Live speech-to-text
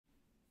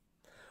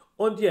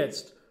Und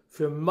jetzt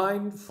für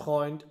meinen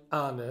Freund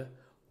Arne,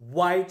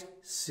 White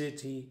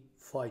City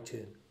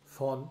Fighting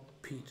von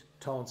Pete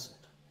Townshend.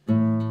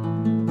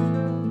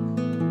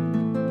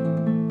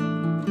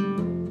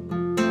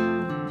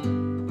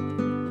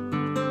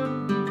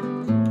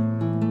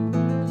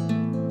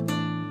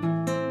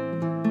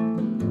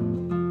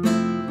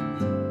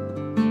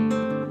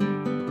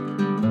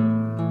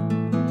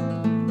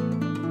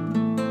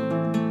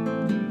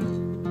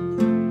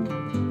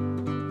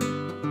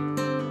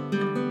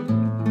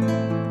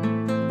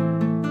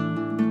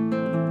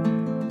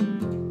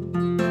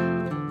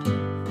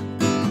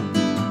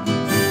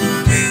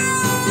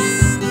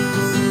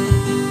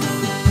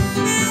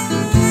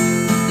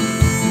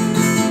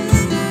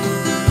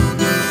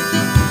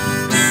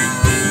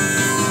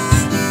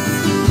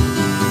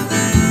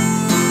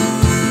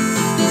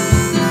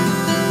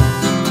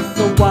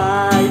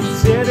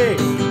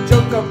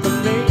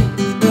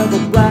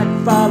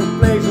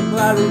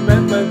 I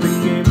remember the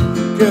game,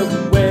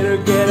 couldn't wait to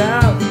get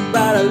out,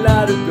 but I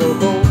love to go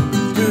home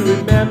to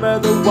remember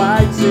the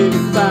White City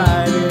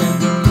fighting.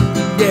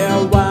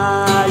 Yeah,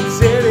 White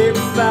City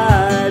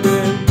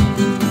fighting.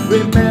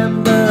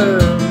 Remember,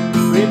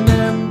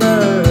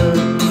 remember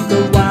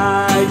the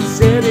White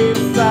City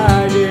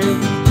fighting.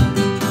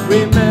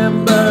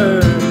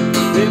 Remember,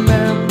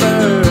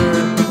 remember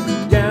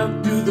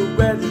down through the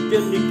west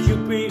in the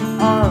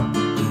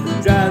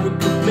QPR, drive a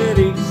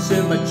committee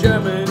in my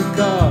German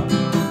car.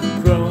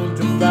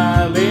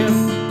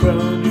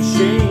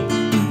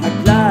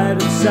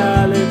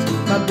 Silence,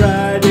 my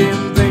bride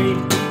in vain,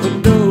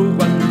 when no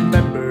one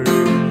remembers.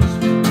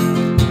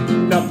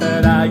 Not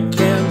that I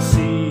can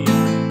see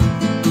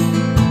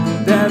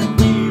that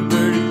we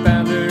were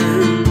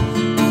defenders.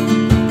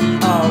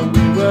 Oh,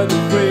 we were the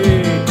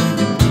free.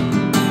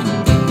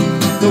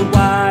 The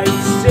White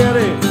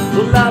City,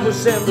 the love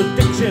was an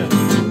addiction.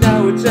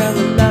 Now it's an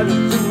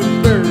 11 to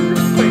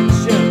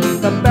perfection.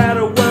 The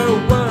battle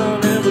were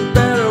won and the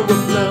battle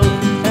was blown,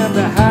 and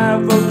the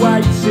half of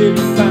White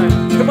City fine.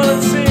 Come on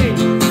and sing.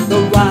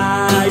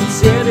 White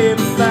City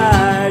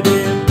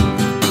fighting.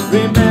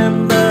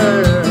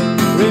 Remember,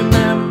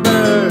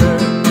 remember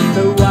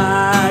the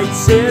White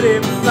City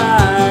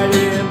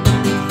fighting.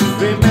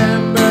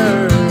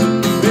 Remember,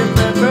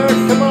 remember,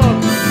 come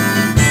on.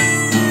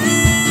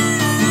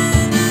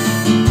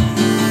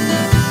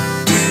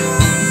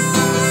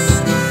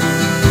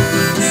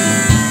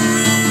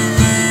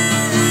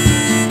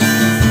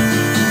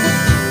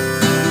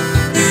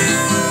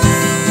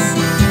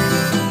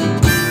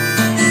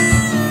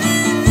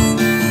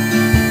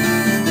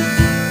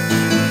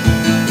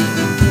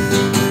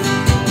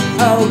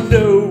 Oh,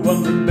 no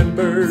one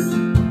remembers,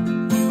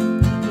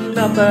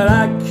 not that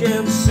I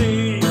can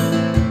see,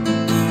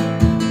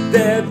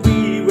 that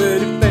we were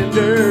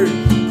defenders.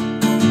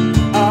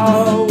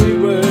 Oh, we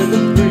were the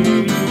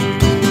free.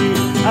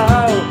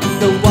 Oh,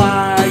 the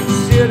White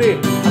City,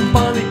 I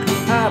finally grew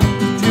up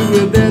to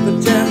where there's a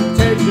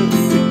temptation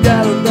to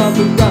get on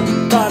the run,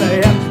 but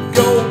I have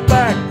to go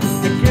back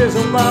and kiss a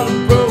lot of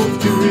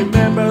roads to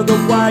remember the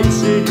White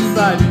City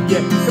fighting.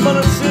 Yeah, come on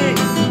and sing.